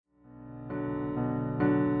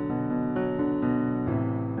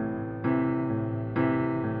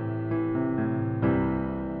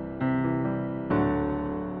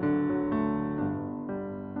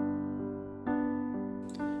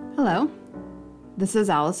Hello, this is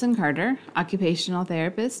Allison Carter, occupational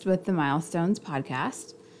therapist with the Milestones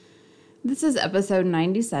podcast. This is episode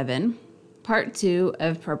 97, part 2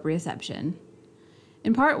 of proprioception.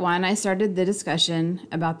 In part 1, I started the discussion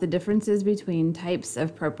about the differences between types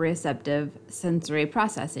of proprioceptive sensory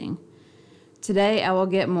processing. Today, I will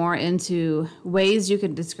get more into ways you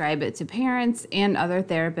can describe it to parents and other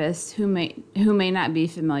therapists who may not be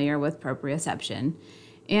familiar with proprioception,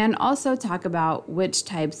 and also talk about which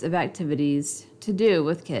types of activities to do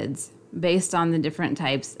with kids based on the different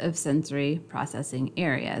types of sensory processing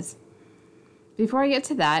areas. Before I get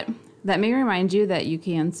to that, let me remind you that you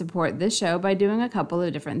can support this show by doing a couple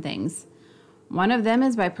of different things. One of them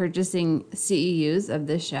is by purchasing CEUs of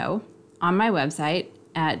this show on my website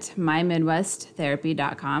at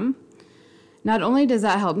mymidwesttherapy.com. Not only does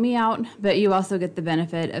that help me out, but you also get the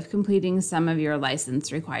benefit of completing some of your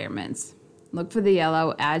license requirements. Look for the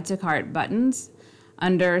yellow Add to Cart buttons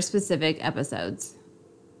under specific episodes.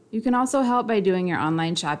 You can also help by doing your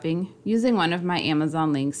online shopping using one of my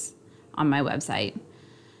Amazon links on my website.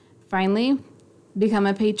 Finally, become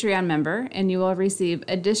a Patreon member and you will receive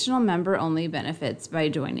additional member-only benefits by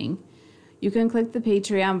joining. You can click the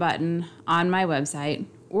Patreon button on my website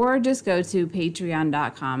or just go to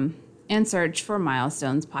patreon.com and search for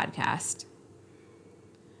Milestones Podcast.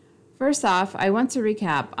 First off, I want to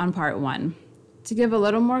recap on part 1 to give a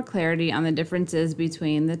little more clarity on the differences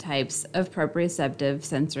between the types of proprioceptive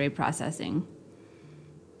sensory processing.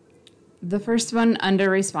 The first one, under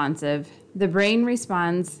responsive, the brain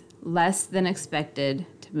responds less than expected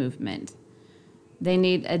to movement. They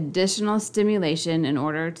need additional stimulation in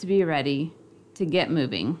order to be ready to get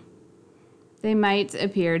moving. They might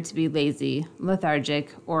appear to be lazy, lethargic,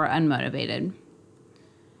 or unmotivated.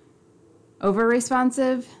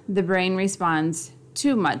 Over-responsive, the brain responds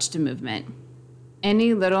too much to movement.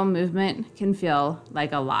 Any little movement can feel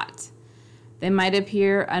like a lot. They might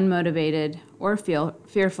appear unmotivated or feel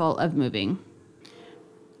fearful of moving.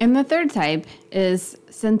 And the third type is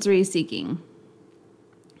sensory seeking.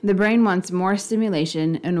 The brain wants more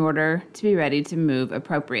stimulation in order to be ready to move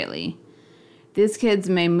appropriately. These kids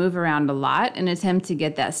may move around a lot and attempt to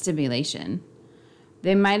get that stimulation.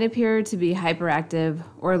 They might appear to be hyperactive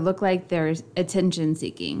or look like they're attention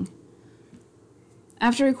seeking.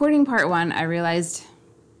 After recording part 1, I realized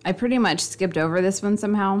I pretty much skipped over this one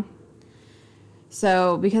somehow.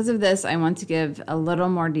 So because of this, I want to give a little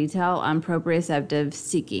more detail on proprioceptive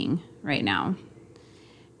seeking right now.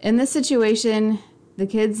 In this situation, the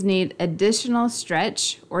kids need additional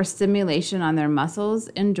stretch or stimulation on their muscles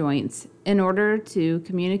and joints in order to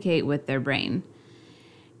communicate with their brain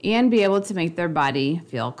and be able to make their body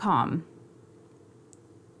feel calm.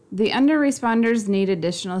 The under-responders need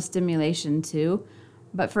additional stimulation too,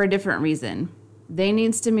 but for a different reason. They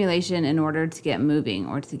need stimulation in order to get moving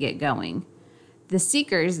or to get going. The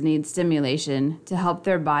seekers need stimulation to help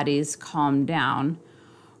their bodies calm down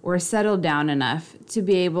or settle down enough to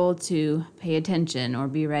be able to pay attention or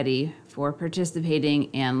be ready for participating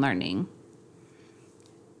and learning.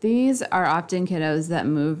 These are often kiddos that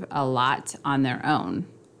move a lot on their own.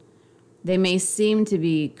 They may seem to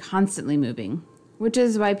be constantly moving, which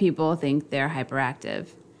is why people think they're hyperactive,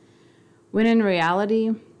 when in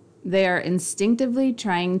reality, they are instinctively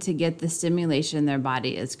trying to get the stimulation their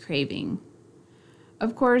body is craving.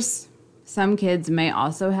 Of course, some kids may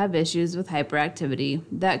also have issues with hyperactivity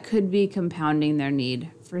that could be compounding their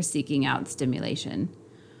need for seeking out stimulation.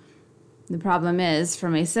 The problem is,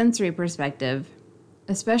 from a sensory perspective,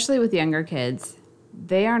 especially with younger kids,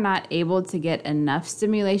 they are not able to get enough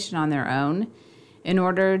stimulation on their own in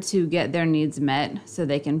order to get their needs met so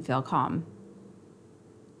they can feel calm.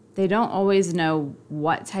 They don't always know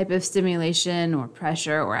what type of stimulation or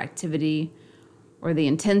pressure or activity or the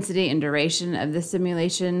intensity and duration of the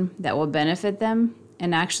stimulation that will benefit them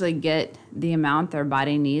and actually get the amount their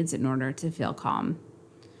body needs in order to feel calm.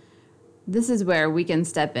 This is where we can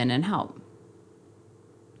step in and help.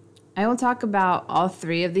 I will talk about all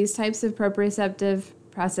 3 of these types of proprioceptive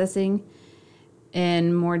processing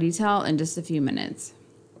in more detail in just a few minutes.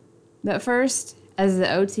 But first, as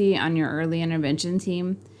the OT on your early intervention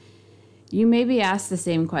team, you may be asked the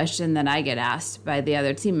same question that I get asked by the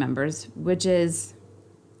other team members, which is,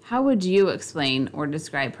 how would you explain or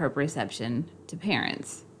describe proprioception to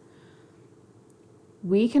parents?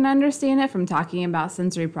 We can understand it from talking about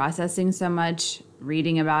sensory processing so much,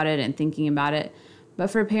 reading about it and thinking about it, but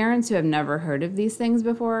for parents who have never heard of these things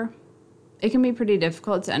before, it can be pretty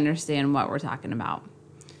difficult to understand what we're talking about.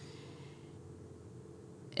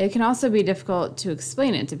 It can also be difficult to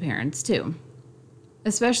explain it to parents too,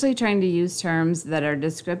 especially trying to use terms that are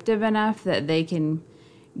descriptive enough that they can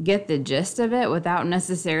get the gist of it without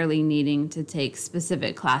necessarily needing to take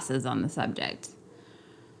specific classes on the subject.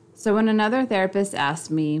 So when another therapist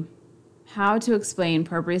asked me how to explain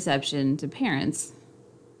proprioception to parents,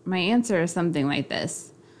 my answer is something like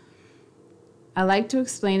this. I like to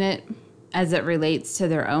explain it as it relates to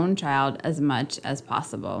their own child as much as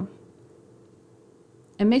possible.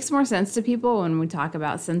 It makes more sense to people when we talk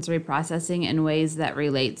about sensory processing in ways that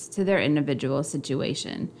relates to their individual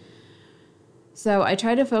situation. So I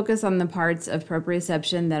try to focus on the parts of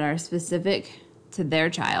proprioception that are specific to their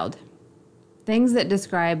child. Things that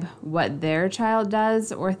describe what their child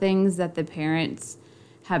does or things that the parents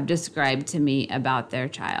have described to me about their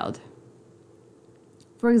child.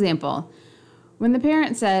 For example, when the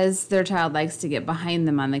parent says their child likes to get behind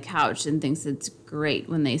them on the couch and thinks it's great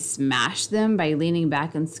when they smash them by leaning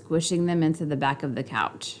back and squishing them into the back of the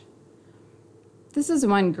couch. This is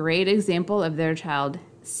one great example of their child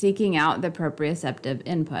seeking out the proprioceptive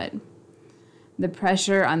input. The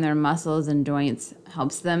pressure on their muscles and joints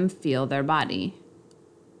helps them feel their body.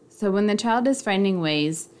 So when the child is finding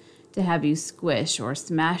ways to have you squish or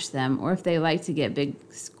smash them, or if they like to get big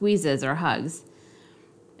squeezes or hugs,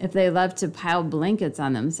 if they love to pile blankets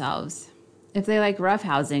on themselves, if they like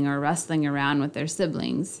roughhousing or wrestling around with their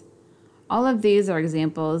siblings, all of these are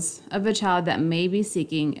examples of a child that may be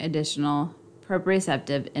seeking additional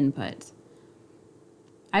proprioceptive input.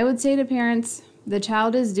 I would say to parents, the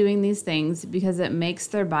child is doing these things because it makes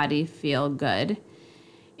their body feel good,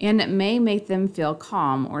 and it may make them feel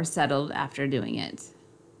calm or settled after doing it.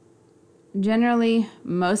 Generally,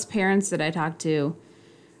 most parents that I talk to,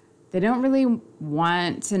 they don't really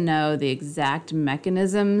want to know the exact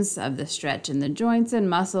mechanisms of the stretch in the joints and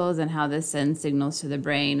muscles and how this sends signals to the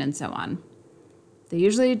brain and so on. They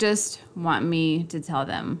usually just want me to tell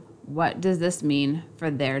them, what does this mean for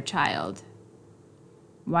their child?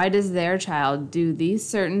 Why does their child do these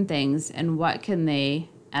certain things, and what can they,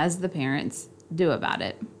 as the parents, do about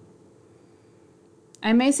it?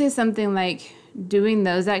 I may say something like, doing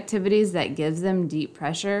those activities that gives them deep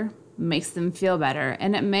pressure makes them feel better,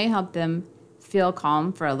 and it may help them feel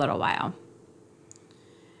calm for a little while.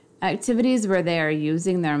 Activities where they are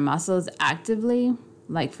using their muscles actively,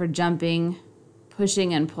 like for jumping,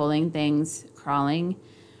 pushing and pulling things, crawling,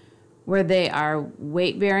 where they are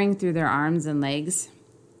weight-bearing through their arms and legs,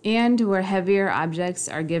 and where heavier objects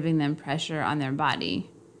are giving them pressure on their body.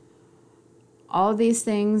 All these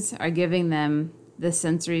things are giving them the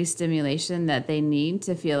sensory stimulation that they need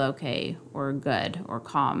to feel okay or good or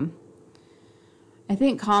calm. I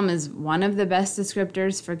think calm is one of the best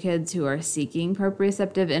descriptors for kids who are seeking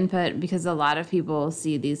proprioceptive input, because a lot of people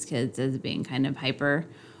see these kids as being kind of hyper,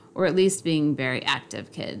 or at least being very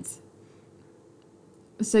active kids.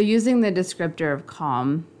 So using the descriptor of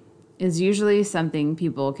calm is usually something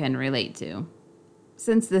people can relate to,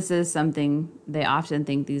 since this is something they often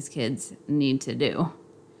think these kids need to do.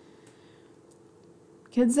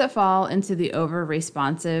 Kids that fall into the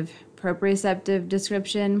over-responsive proprioceptive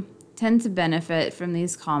description tend to benefit from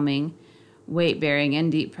these calming, weight-bearing,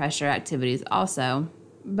 and deep pressure activities also,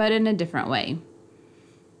 but in a different way.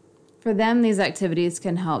 For them, these activities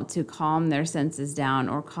can help to calm their senses down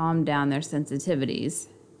or calm down their sensitivities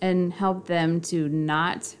and help them to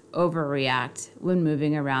not overreact when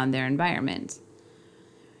moving around their environment.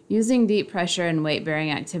 Using deep pressure and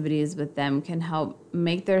weight-bearing activities with them can help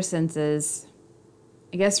make their senses,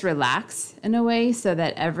 relax in a way, so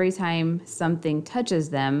that every time something touches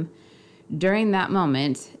them during that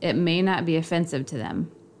moment, it may not be offensive to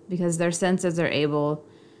them, because their senses are able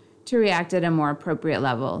to react at a more appropriate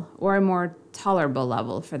level or a more tolerable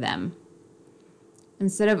level for them,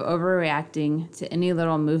 instead of overreacting to any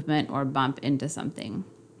little movement or bump into something.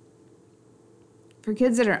 For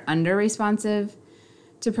kids that are under-responsive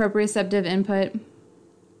to proprioceptive input,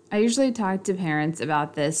 I usually talk to parents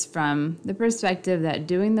about this from the perspective that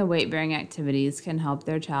doing the weight-bearing activities can help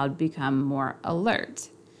their child become more alert.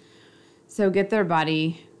 So get their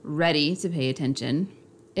body ready to pay attention.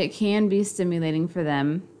 It can be stimulating for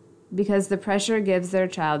them because the pressure gives their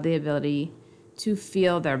child the ability to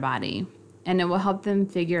feel their body, and it will help them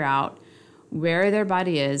figure out where their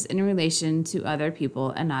body is in relation to other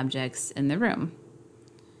people and objects in the room.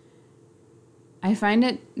 I find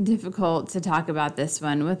it difficult to talk about this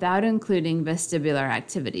one without including vestibular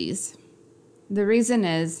activities. The reason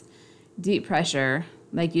is deep pressure,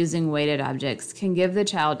 like using weighted objects, can give the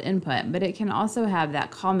child input, but it can also have that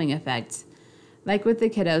calming effect, like with the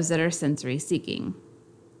kiddos that are sensory seeking.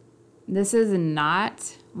 This is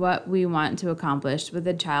not what we want to accomplish with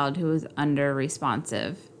a child who is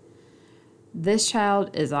under-responsive. This child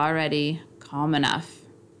is already calm enough.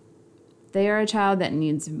 They are a child that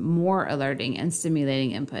needs more alerting and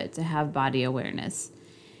stimulating input to have body awareness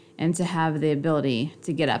and to have the ability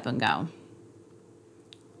to get up and go.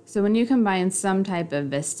 So when you combine some type of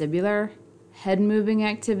vestibular, head-moving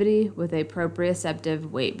activity with a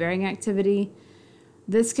proprioceptive weight-bearing activity,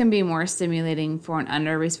 this can be more stimulating for an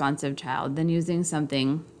under-responsive child than using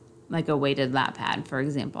something like a weighted lap pad, for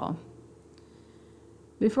example.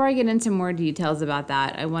 Before I get into more details about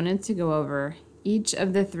that, I wanted to go over each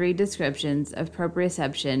of the 3 descriptions of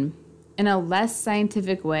proprioception in a less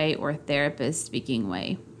scientific way or therapist-speaking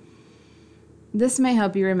way. This may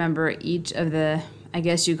help you remember each of the, I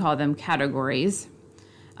guess you call them categories: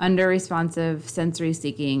 under-responsive,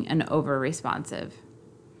 sensory-seeking, and over-responsive.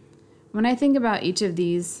 When I think about each of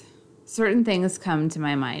these, certain things come to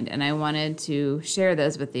my mind, and I wanted to share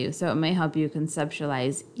those with you so it may help you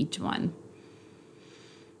conceptualize each one.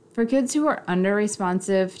 For kids who are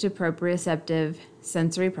under-responsive to proprioceptive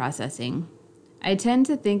sensory processing, I tend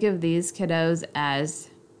to think of these kiddos as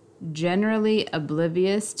generally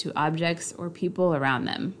oblivious to objects or people around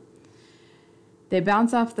them. They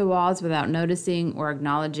bounce off the walls without noticing or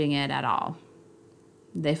acknowledging it at all.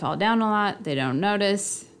 They fall down a lot, they don't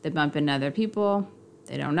notice. They bump into other people,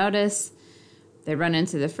 they don't notice. They run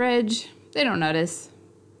into the fridge, they don't notice.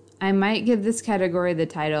 I might give this category the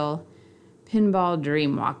title Pinball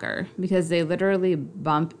Dream Walker because they literally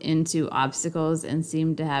bump into obstacles and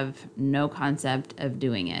seem to have no concept of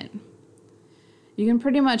doing it. You can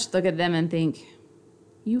pretty much look at them and think,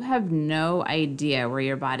 you have no idea where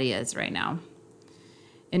your body is right now.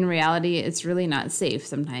 In reality, it's really not safe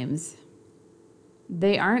sometimes.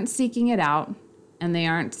 They aren't seeking it out, and they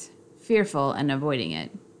aren't fearful and avoiding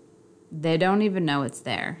it. They don't even know it's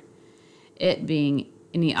there, it being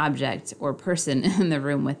any object or person in the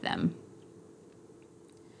room with them.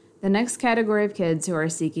 The next category of kids who are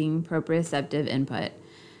seeking proprioceptive input,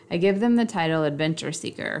 I give them the title Adventure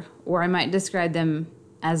Seeker, or I might describe them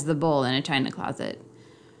as the bull in a china closet.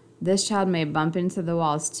 This child may bump into the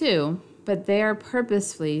walls too, but they are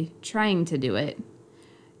purposefully trying to do it.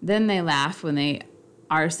 Then they laugh when they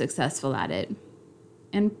are successful at it,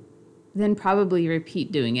 and then probably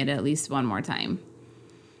repeat doing it at least one more time.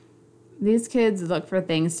 These kids look for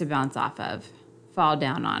things to bounce off of, fall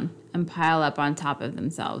down on, and pile up on top of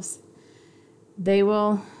themselves. They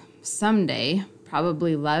will someday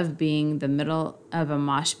probably love being the middle of a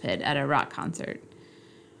mosh pit at a rock concert.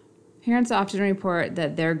 Parents often report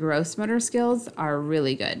that their gross motor skills are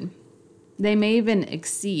really good. They may even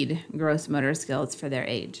exceed gross motor skills for their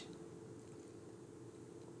age.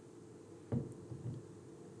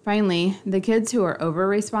 Finally, the kids who are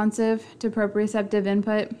over-responsive to proprioceptive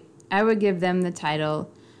input, I would give them the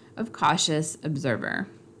title of cautious observer.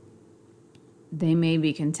 They may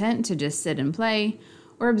be content to just sit and play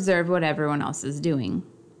or observe what everyone else is doing.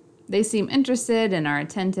 They seem interested and are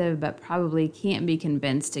attentive, but probably can't be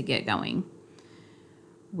convinced to get going.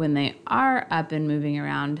 When they are up and moving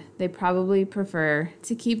around, they probably prefer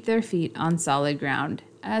to keep their feet on solid ground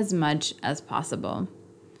as much as possible.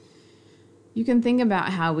 You can think about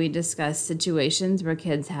how we discuss situations where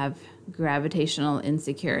kids have gravitational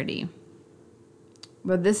insecurity.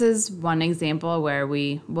 But this is one example where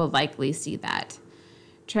we will likely see that.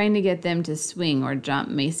 Trying to get them to swing or jump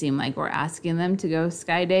may seem like we're asking them to go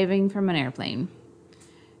skydiving from an airplane.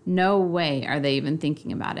 No way are they even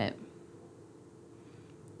thinking about it.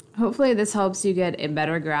 Hopefully this helps you get a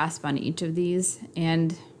better grasp on each of these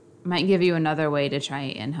and might give you another way to try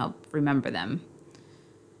and help remember them.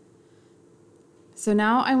 So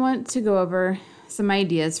now I want to go over some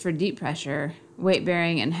ideas for deep pressure,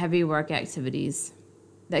 weight-bearing, and heavy work activities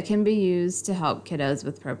that can be used to help kiddos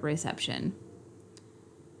with proprioception.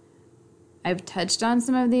 I've touched on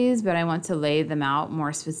some of these, but I want to lay them out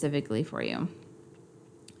more specifically for you.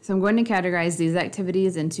 So I'm going to categorize these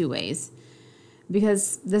activities in 2 ways,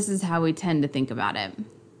 because this is how we tend to think about it.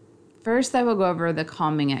 First, I will go over the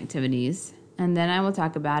calming activities, and then I will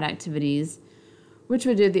talk about activities which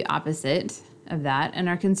would do the opposite of that and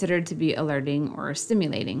are considered to be alerting or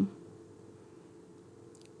stimulating.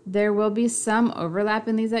 There will be some overlap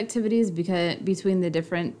in these activities between the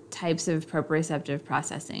different types of proprioceptive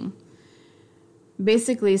processing.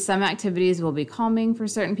 Basically, some activities will be calming for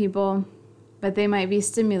certain people, but they might be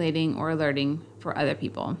stimulating or alerting for other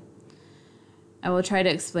people. I will try to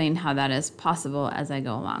explain how that is possible as I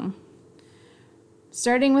go along.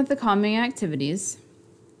 Starting with the calming activities,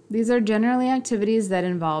 these are generally activities that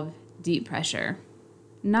involve deep pressure.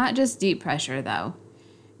 Not just deep pressure, though.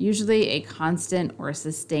 Usually a constant or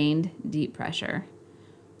sustained deep pressure.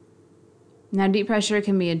 Now, deep pressure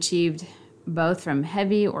can be achieved both from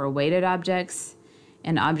heavy or weighted objects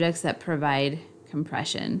and objects that provide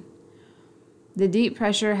compression. The deep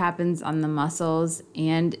pressure happens on the muscles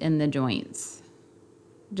and in the joints.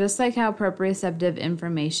 Just like how proprioceptive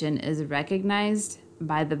information is recognized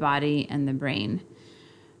by the body and the brain,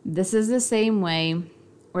 this is the same way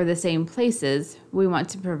or the same places we want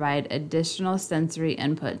to provide additional sensory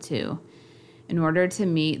input to in order to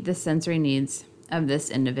meet the sensory needs of this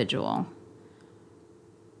individual.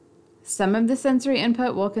 Some of the sensory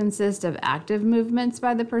input will consist of active movements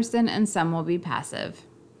by the person, and some will be passive.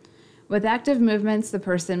 With active movements, the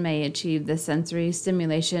person may achieve the sensory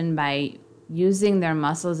stimulation by using their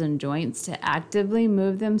muscles and joints to actively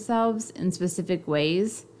move themselves in specific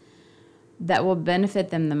ways that will benefit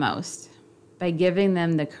them the most by giving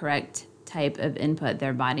them the correct type of input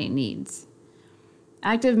their body needs.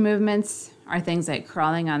 Active movements are things like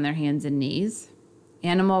crawling on their hands and knees,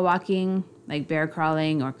 animal walking, like bear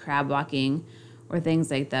crawling or crab walking, or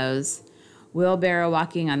things like those, wheelbarrow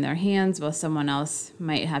walking on their hands while someone else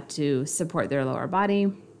might have to support their lower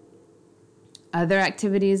body. Other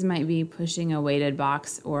activities might be pushing a weighted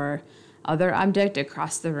box or other object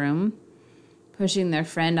across the room, pushing their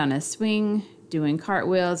friend on a swing, doing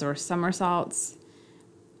cartwheels or somersaults,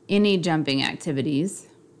 any jumping activities,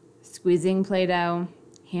 squeezing Play-Doh,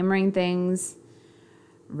 hammering things,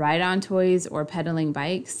 ride-on toys, or pedaling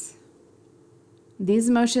bikes. These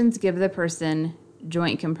motions give the person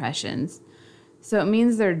joint compressions, so it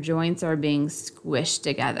means their joints are being squished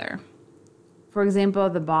together. For example,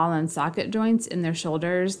 the ball and socket joints in their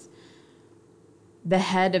shoulders, the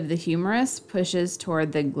head of the humerus pushes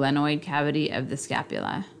toward the glenoid cavity of the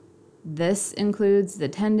scapula. This includes the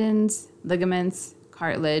tendons, ligaments,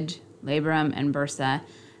 cartilage, labrum, and bursa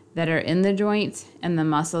that are in the joint and the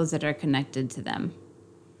muscles that are connected to them.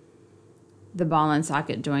 The ball and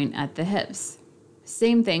socket joint at the hips.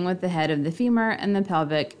 Same thing with the head of the femur and the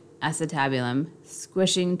pelvic acetabulum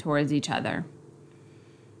squishing towards each other.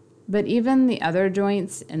 But even the other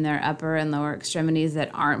joints in their upper and lower extremities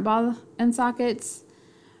that aren't ball and sockets,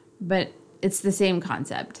 but it's the same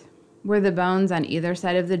concept, where the bones on either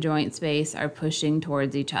side of the joint space are pushing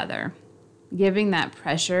towards each other, giving that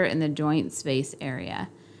pressure in the joint space area.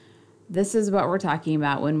 This is what we're talking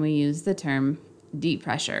about when we use the term deep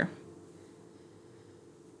pressure.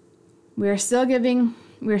 We're still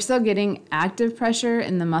getting active pressure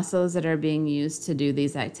in the muscles that are being used to do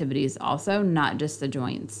these activities also, not just the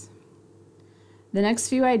joints. The next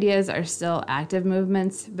few ideas are still active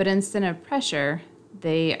movements, but instead of pressure,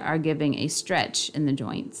 they are giving a stretch in the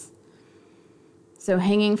joints. So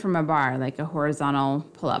hanging from a bar, like a horizontal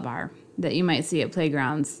pull-up bar that you might see at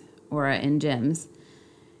playgrounds or in gyms.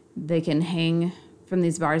 They can hang from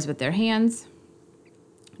these bars with their hands.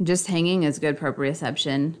 Just hanging is good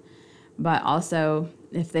proprioception, but also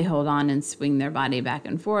if they hold on and swing their body back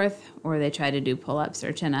and forth, or they try to do pull-ups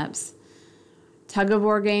or chin-ups.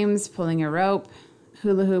 Tug-of-war games, pulling a rope,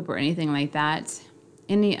 hula hoop, or anything like that.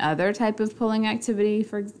 Any other type of pulling activity,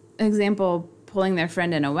 for example, pulling their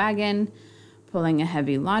friend in a wagon, pulling a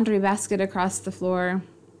heavy laundry basket across the floor,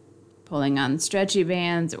 pulling on stretchy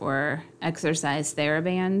bands or exercise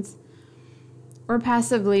TheraBands, or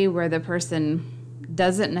passively where the person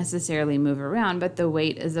doesn't necessarily move around, but the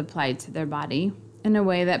weight is applied to their body in a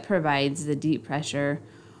way that provides the deep pressure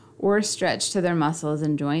or stretch to their muscles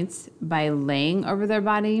and joints by laying over their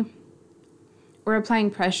body or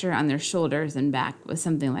applying pressure on their shoulders and back with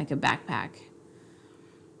something like a backpack.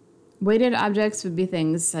 Weighted objects would be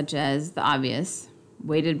things such as the obvious,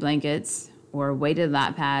 weighted blankets or weighted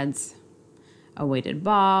lap pads, a weighted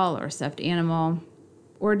ball or stuffed animal,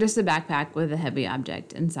 or just a backpack with a heavy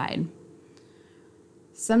object inside.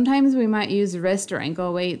 Sometimes we might use wrist or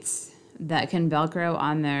ankle weights that can Velcro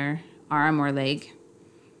on their arm or leg.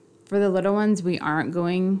 For the little ones, we aren't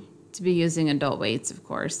going to be using adult weights, of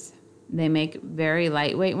course. They make very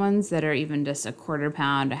lightweight ones that are even just a quarter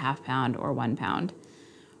pound, a half pound, or 1 pound.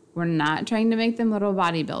 We're not trying to make them little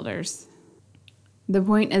bodybuilders. The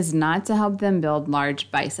point is not to help them build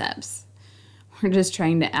large biceps. We're just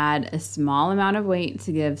trying to add a small amount of weight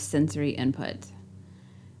to give sensory input.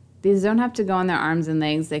 These don't have to go on their arms and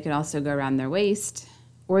legs. They could also go around their waist,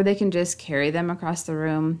 or they can just carry them across the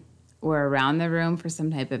room or around the room for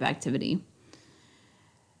some type of activity.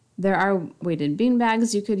 There are weighted bean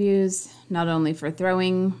bags you could use, not only for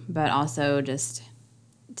throwing, but also just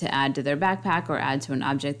to add to their backpack or add to an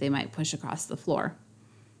object they might push across the floor.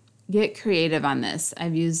 Get creative on this.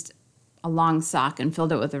 I've used a long sock and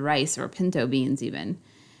filled it with rice or pinto beans even.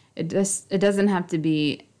 It doesn't have to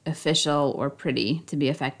be official or pretty to be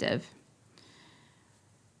effective.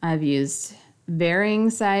 I've used varying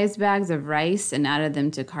size bags of rice and added them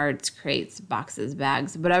to carts, crates, boxes,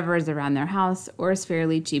 bags, whatever is around their house or is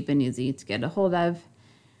fairly cheap and easy to get a hold of.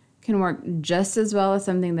 can work just as well as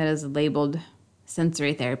something that is labeled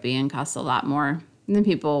sensory therapy and costs a lot more than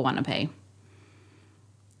people want to pay.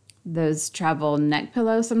 Those travel neck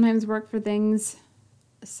pillows sometimes work for things.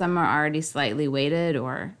 Some are already slightly weighted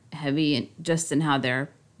or heavy just in how they're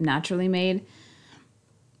naturally made.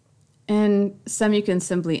 And some you can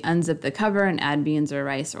simply unzip the cover and add beans or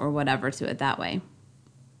rice or whatever to it that way.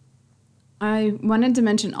 I wanted to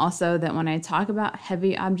mention also that when I talk about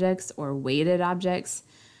heavy objects or weighted objects,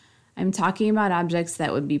 I'm talking about objects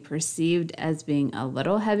that would be perceived as being a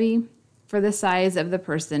little heavy for the size of the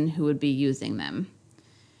person who would be using them.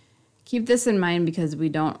 Keep this in mind because we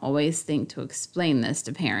don't always think to explain this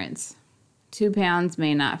to parents. 2 pounds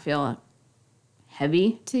may not feel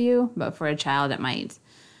heavy to you, but for a child it might.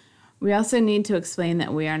 We also need to explain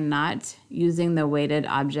that we are not using the weighted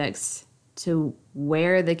objects to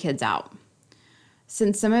wear the kids out.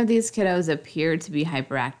 Since some of these kiddos appear to be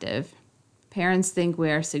hyperactive, parents think we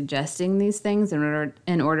are suggesting these things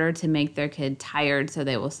in order to make their kid tired so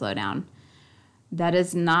they will slow down. That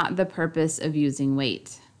is not the purpose of using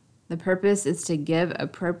weight. The purpose is to give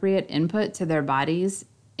appropriate input to their bodies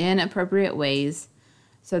in appropriate ways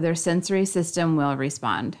so their sensory system will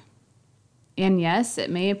respond. And yes, it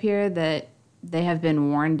may appear that they have been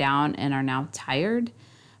worn down and are now tired,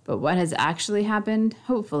 but what has actually happened,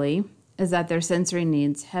 hopefully, is that their sensory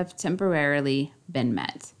needs have temporarily been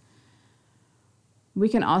met. We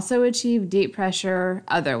can also achieve deep pressure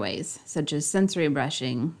other ways, such as sensory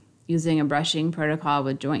brushing, using a brushing protocol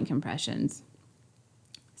with joint compressions.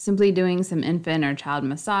 Simply doing some infant or child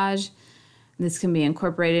massage. This can be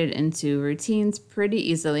incorporated into routines pretty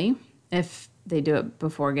easily if they do it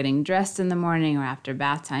before getting dressed in the morning or after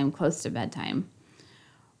bath time, close to bedtime.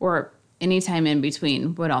 Or any time in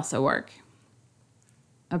between would also work.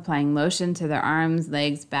 Applying lotion to their arms,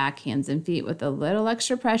 legs, back, hands, and feet with a little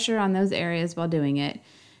extra pressure on those areas while doing it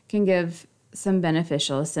can give some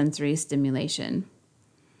beneficial sensory stimulation.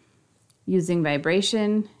 Using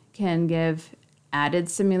vibration can give added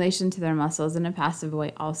stimulation to their muscles in a passive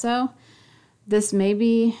way also. This may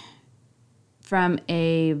be from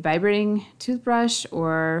a vibrating toothbrush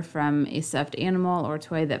or from a stuffed animal or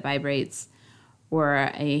toy that vibrates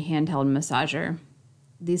or a handheld massager.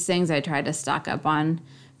 These things I try to stock up on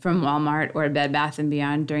from Walmart or Bed Bath &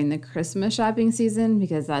 Beyond during the Christmas shopping season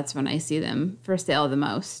because that's when I see them for sale the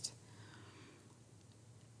most.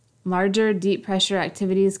 Larger deep pressure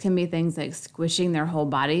activities can be things like squishing their whole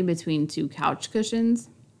body between 2 couch cushions.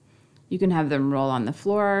 You can have them roll on the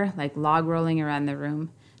floor, like log rolling around the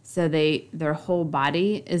room, so their whole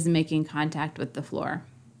body is making contact with the floor.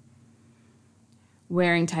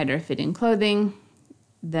 Wearing tighter fitting clothing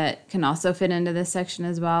that can also fit into this section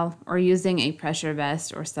as well, or using a pressure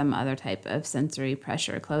vest or some other type of sensory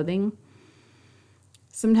pressure clothing.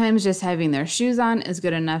 Sometimes just having their shoes on is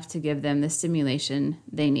good enough to give them the stimulation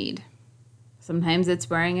they need. Sometimes it's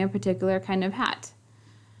wearing a particular kind of hat.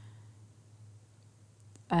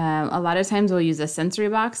 A lot of times we'll use a sensory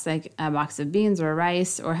box, like a box of beans or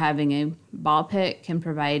rice, or having a ball pit can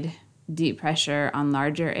provide deep pressure on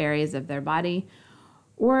larger areas of their body,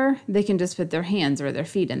 or they can just put their hands or their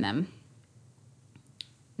feet in them.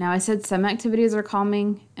 Now, I said some activities are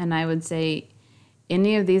calming, and I would say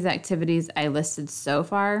any of these activities I listed so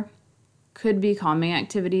far could be calming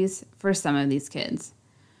activities for some of these kids.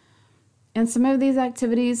 And some of these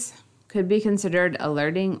activities could be considered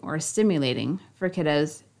alerting or stimulating for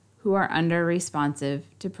kiddos who are under-responsive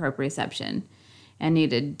to proprioception and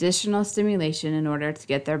need additional stimulation in order to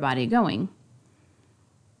get their body going.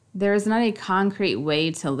 There is not a concrete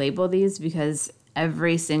way to label these because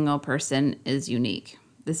every single person is unique.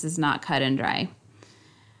 This is not cut and dry.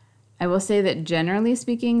 I will say that generally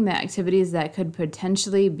speaking, the activities that could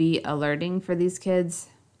potentially be alerting for these kids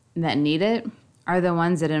that need it are the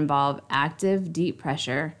ones that involve active deep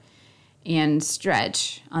pressure and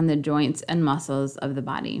stretch on the joints and muscles of the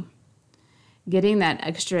body. Getting that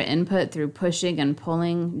extra input through pushing and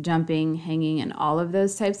pulling, jumping, hanging, and all of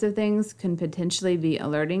those types of things can potentially be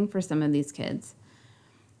alerting for some of these kids.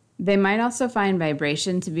 They might also find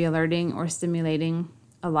vibration to be alerting or stimulating.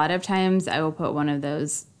 A lot of times I will put one of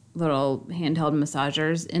those little handheld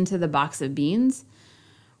massagers into the box of beans,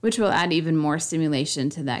 which will add even more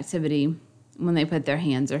stimulation to the activity when they put their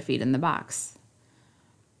hands or feet in the box.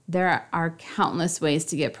 There are countless ways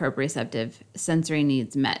to get proprioceptive sensory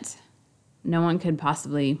needs met. No one could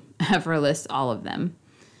possibly ever list all of them.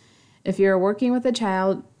 If you're working with a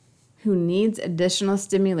child who needs additional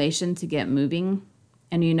stimulation to get moving,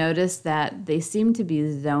 and you notice that they seem to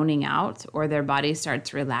be zoning out or their body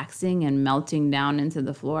starts relaxing and melting down into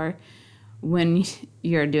the floor when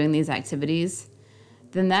you're doing these activities,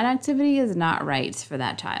 then that activity is not right for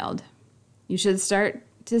that child. You should start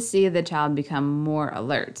to see the child become more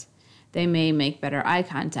alert. They may make better eye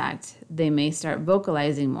contact. They may start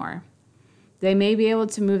vocalizing more. They may be able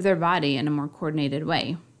to move their body in a more coordinated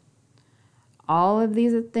way. All of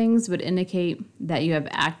these things would indicate that you have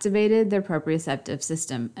activated their proprioceptive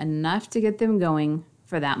system enough to get them going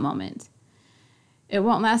for that moment. It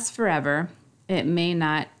won't last forever. It may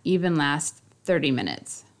not even last 30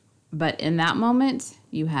 minutes. But in that moment,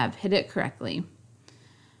 you have hit it correctly.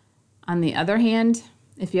 On the other hand,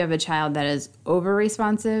 if you have a child that is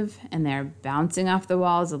over-responsive and they're bouncing off the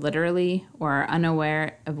walls literally or are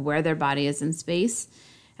unaware of where their body is in space,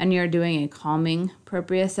 and you're doing a calming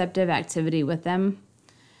proprioceptive activity with them,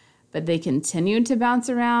 but they continue to bounce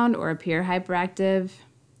around or appear hyperactive,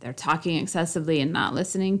 they're talking excessively and not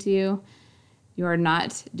listening to you, you are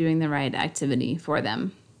not doing the right activity for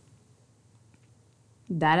them.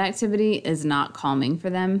 That activity is not calming for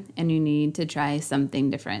them, and you need to try something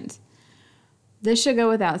different. This should go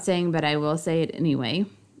without saying, but I will say it anyway.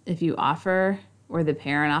 If you offer or the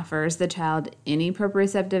parent offers the child any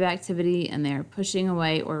proprioceptive activity and they're pushing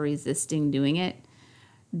away or resisting doing it,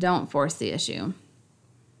 don't force the issue.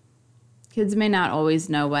 Kids may not always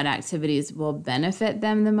know what activities will benefit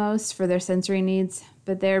them the most for their sensory needs,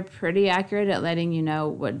 but they're pretty accurate at letting you know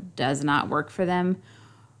what does not work for them,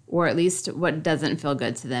 or at least what doesn't feel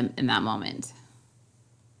good to them in that moment.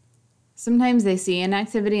 Sometimes they see an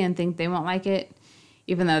activity and think they won't like it,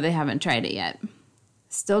 even though they haven't tried it yet.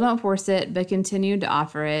 Still don't force it, but continue to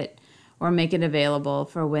offer it or make it available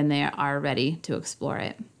for when they are ready to explore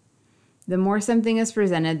it. The more something is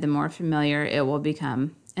presented, the more familiar it will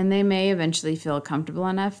become, and they may eventually feel comfortable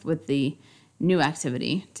enough with the new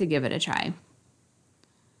activity to give it a try.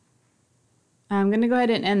 I'm going to go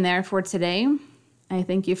ahead and end there for today. I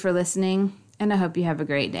thank you for listening, and I hope you have a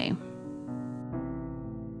great day.